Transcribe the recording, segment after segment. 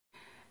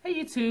Hey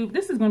YouTube,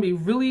 this is going to be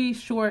really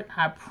short,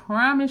 I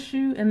promise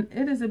you, and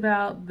it is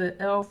about the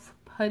E.L.F.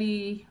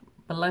 Putty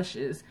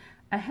blushes.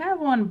 I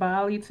have on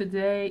Bali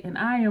today and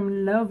I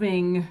am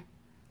loving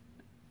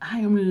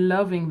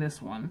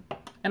this one.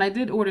 And I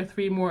did order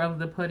 3 more of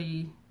the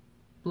Putty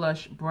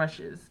blush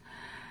brushes.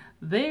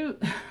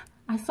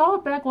 I saw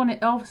it back on the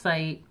E.L.F.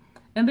 site,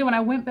 and then when I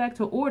went back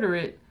to order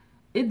it,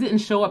 it didn't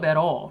show up at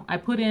all. I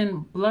put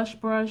in blush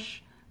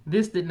brush.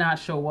 This did not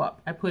show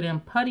up. I put in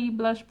Putty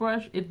blush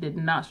brush. It did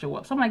not show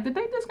up. So I'm like, did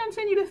they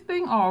discontinue this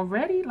thing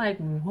already? Like,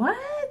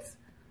 what?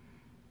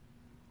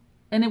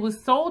 And it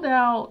was sold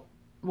out,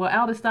 well,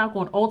 out of stock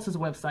on Ulta's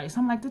website. So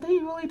I'm like, did they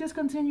really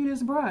discontinue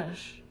this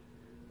brush?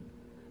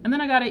 And then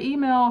I got an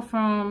email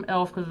from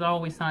E.L.F. because I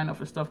always sign up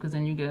for stuff because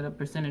then you get a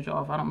percentage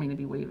off. I don't mean to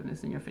be waving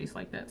this in your face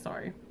like that.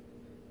 Sorry.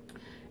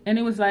 And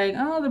it was like,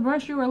 oh, the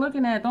brush you were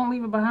looking at, don't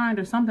leave it behind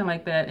or something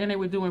like that. And they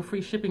were doing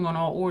free shipping on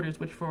all orders,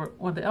 which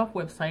on the E.L.F.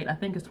 website, I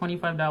think it's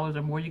 $25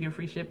 or more you get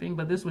free shipping.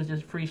 But this was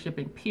just free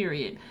shipping,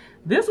 period.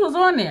 This was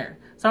on there.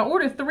 So I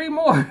ordered 3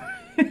 more.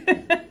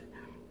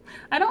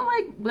 I don't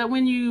like that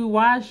when you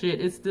wash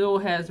it, it still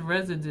has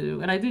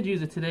residue. And I did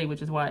use it today,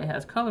 which is why it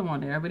has color on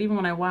there. But even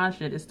when I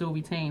wash it, it still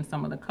retains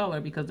some of the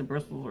color because the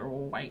bristles are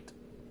all white.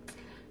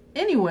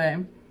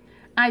 Anyway,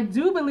 I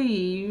do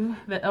believe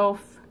the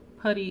E.L.F.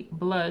 Putty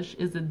blush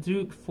is a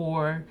dupe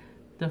for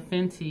the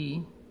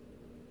Fenty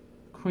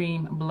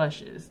cream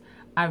blushes.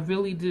 I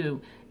really do.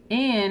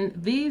 And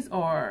these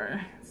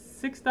are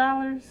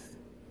 $6.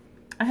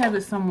 I have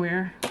it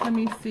somewhere. Let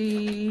me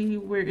see.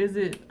 Where is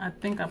it? I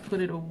think I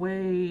put it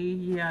away.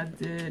 Yeah, I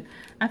did.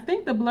 I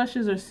think the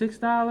blushes are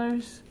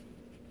 $6.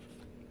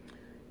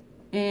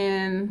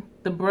 And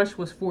the brush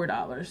was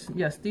 $4.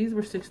 Yes, these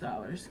were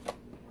 $6.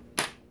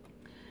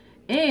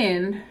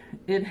 And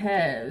it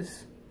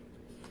has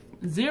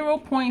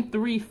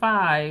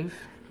 0.35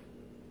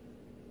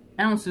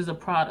 ounces of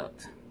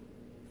product.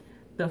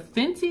 The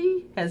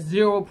Fenty has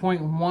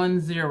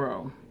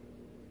 0.10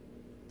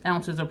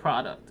 ounces of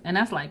product, and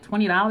that's like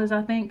 $20,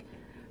 I think.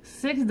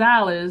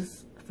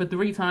 $6 for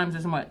 3 times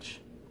as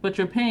much, but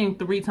you're paying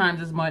 3 times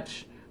as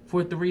much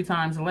for 3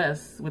 times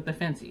less with the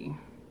Fenty.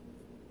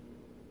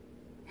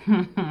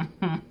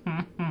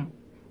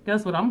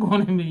 Guess what I'm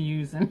going to be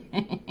using.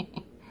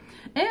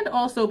 And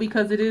also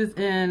because it is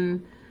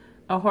in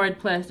a hard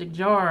plastic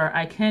jar,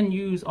 I can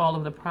use all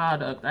of the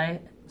product. I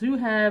do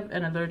have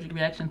an allergic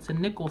reaction to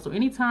nickel, so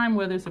anytime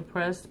whether it's a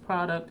pressed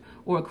product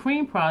or a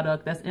cream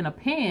product that's in a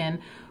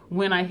pan,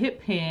 when I hit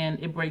pan,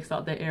 it breaks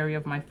out the area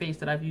of my face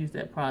that I've used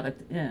that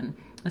product in.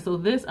 And so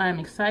this I'm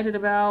excited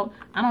about.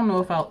 I don't know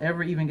if I'll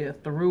ever even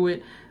get through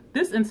it.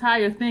 This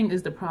entire thing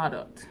is the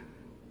product.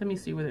 Let me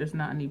see where there's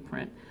not any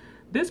print.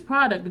 This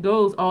product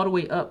goes all the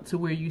way up to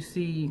where you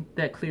see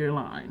that clear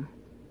line.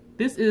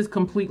 This is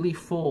completely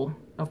full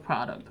of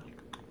product.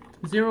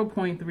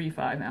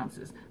 0.35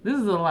 ounces. This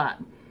is a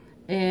lot.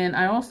 And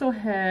I also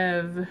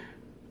have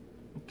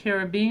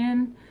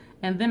Caribbean,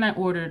 and then I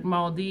ordered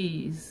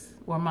Maldives,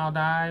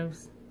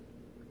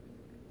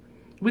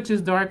 which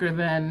is darker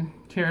than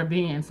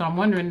Caribbean. So I'm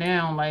wondering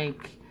now,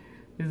 like,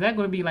 is that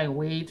going to be like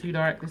way too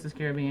dark? This is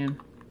Caribbean.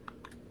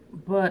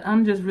 But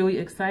I'm just really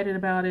excited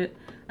about it.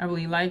 I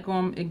really like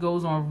them. It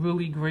goes on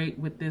really great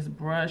with this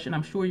brush, and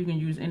I'm sure you can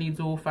use any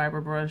dual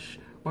fiber brush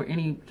or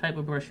any type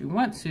of brush you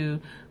want to,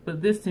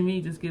 but this to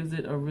me just gives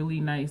it a really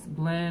nice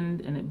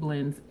blend, and it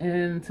blends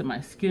into my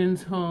skin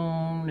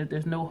tone, that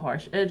there's no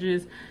harsh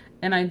edges.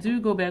 And I do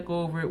go back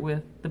over it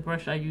with the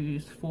brush I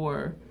use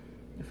for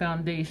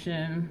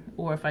foundation,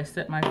 or if I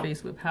set my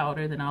face with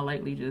powder, then I'll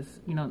lightly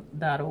just, you know,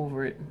 dot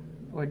over it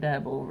or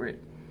dab over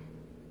it.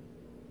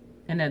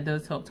 And that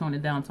does help tone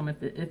it down some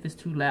if it's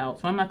too loud.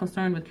 So I'm not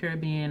concerned with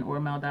Caribbean or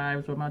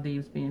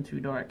Maldives being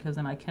too dark, because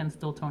then I can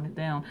still tone it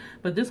down.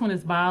 But this one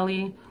is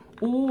Bali.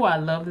 Oh, I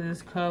love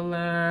this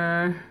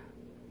color.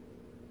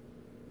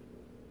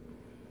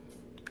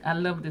 I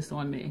love this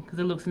on me because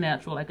it looks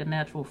natural, like a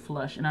natural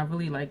flush. And I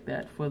really like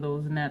that for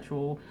those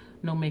natural,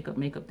 no makeup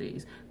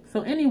days.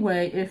 So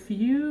anyway, if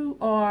you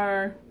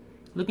are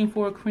looking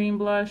for a cream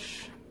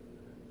blush,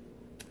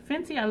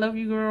 Fenty, I love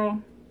you,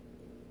 girl.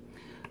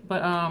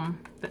 But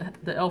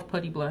the E.L.F.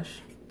 Putty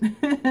blush.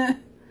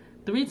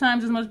 3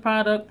 times as much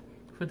product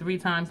for 3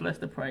 times less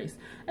the price.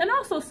 And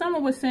also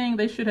someone was saying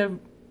they should have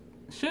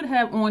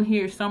on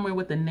here somewhere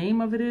what the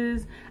name of it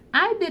is.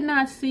 I did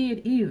not see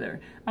it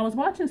either. I was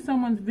watching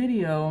someone's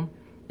video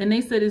and they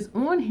said it's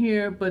on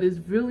here, but it's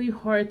really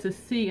hard to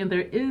see, and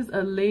there is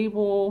a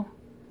label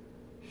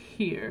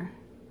here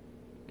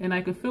and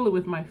I can feel it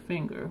with my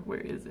finger.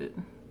 Where is it?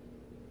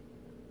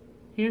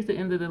 Here's the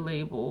end of the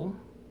label.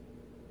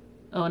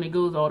 Oh, and it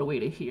goes all the way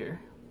to here,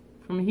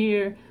 from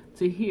here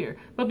to here.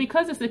 But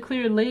because it's a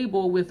clear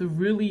label with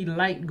really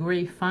light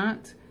gray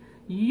font,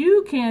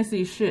 you can't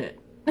see shit.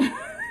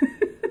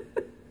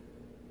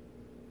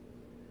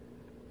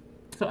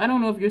 So I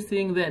don't know if you're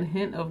seeing that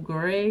hint of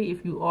gray.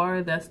 If you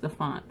are, that's the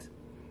font.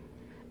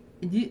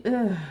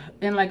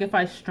 And like if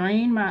I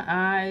strain my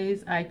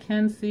eyes, I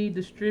can see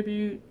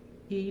distribute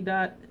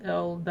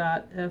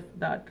E.L.F.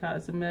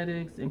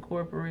 Cosmetics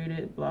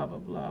Incorporated, blah, blah,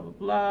 blah, blah,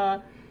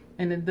 blah.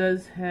 And it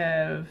does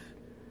have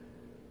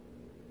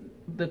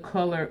the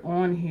color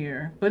on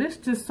here, but it's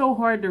just so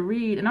hard to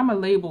read, and I'm a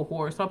label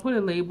whore, so I put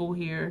a label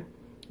here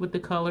with the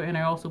color, and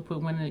I also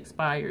put when it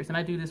expires, and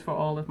I do this for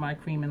all of my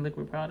cream and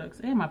liquid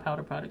products and my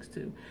powder products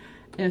too.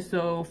 And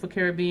so for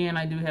Caribbean,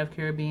 I do have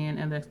Caribbean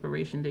and the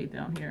expiration date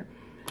down here,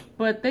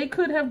 but they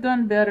could have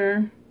done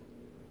better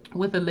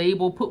with a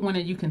label, put one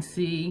that you can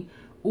see,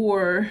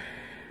 or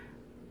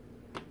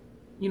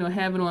you know,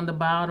 have it on the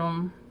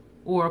bottom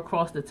or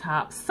across the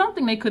top.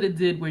 Something they could have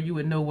did where you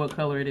would know what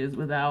color it is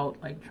without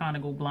like trying to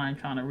go blind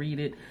trying to read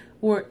it,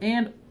 or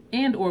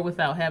or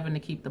without having to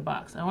keep the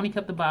box. I only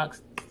kept the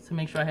box to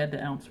make sure I had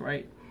the ounce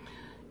right.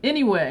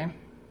 Anyway,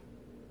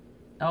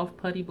 E.L.F.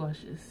 Putty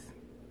blushes.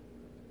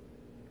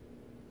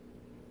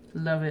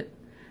 Love it.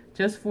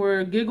 Just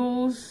for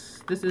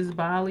giggles, this is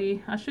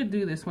Bali. I should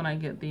do this when I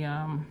get the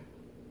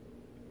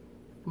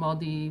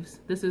Maldives.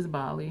 This is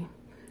Bali.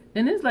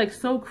 And it's like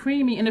so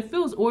creamy, and it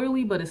feels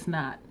oily, but it's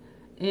not.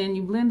 And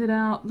you blend it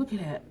out. Look at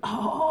that.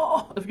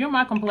 Oh, if you're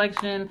my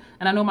complexion,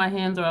 and I know my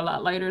hands are a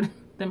lot lighter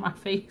than my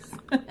face,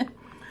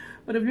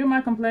 but if you're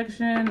my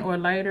complexion or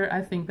lighter,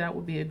 I think that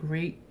would be a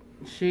great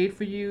shade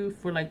for you,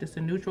 for like just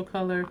a neutral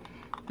color.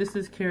 This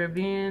is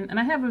Caribbean, and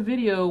I have a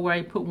video where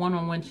I put one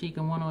on one cheek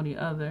and one on the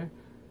other.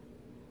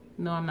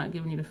 No, I'm not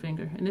giving you the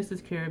finger. And this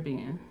is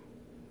Caribbean.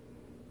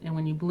 And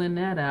when you blend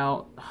that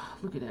out, oh,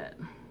 look at that.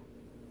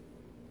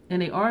 And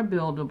they are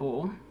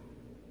buildable.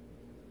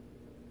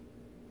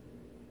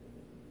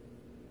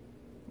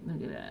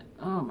 Look at that.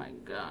 Oh my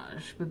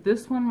gosh. But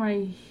this one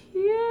right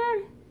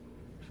here,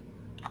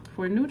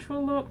 for a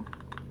neutral look.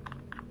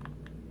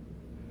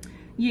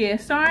 Yeah,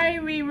 sorry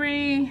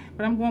Riri,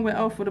 but I'm going with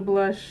E.L.F. for the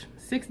blush.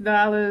 $6,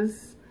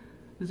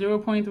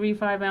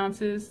 0.35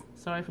 ounces.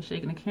 Sorry for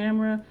shaking the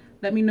camera.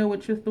 Let me know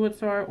what your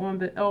thoughts are on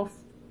the E.L.F.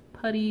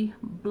 Putty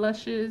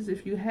blushes,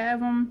 if you have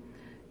them,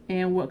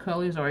 and what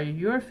colors are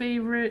your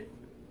favorite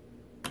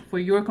for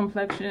your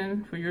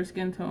complexion, for your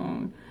skin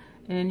tone.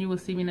 And you will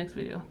see me next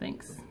video.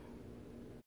 Thanks.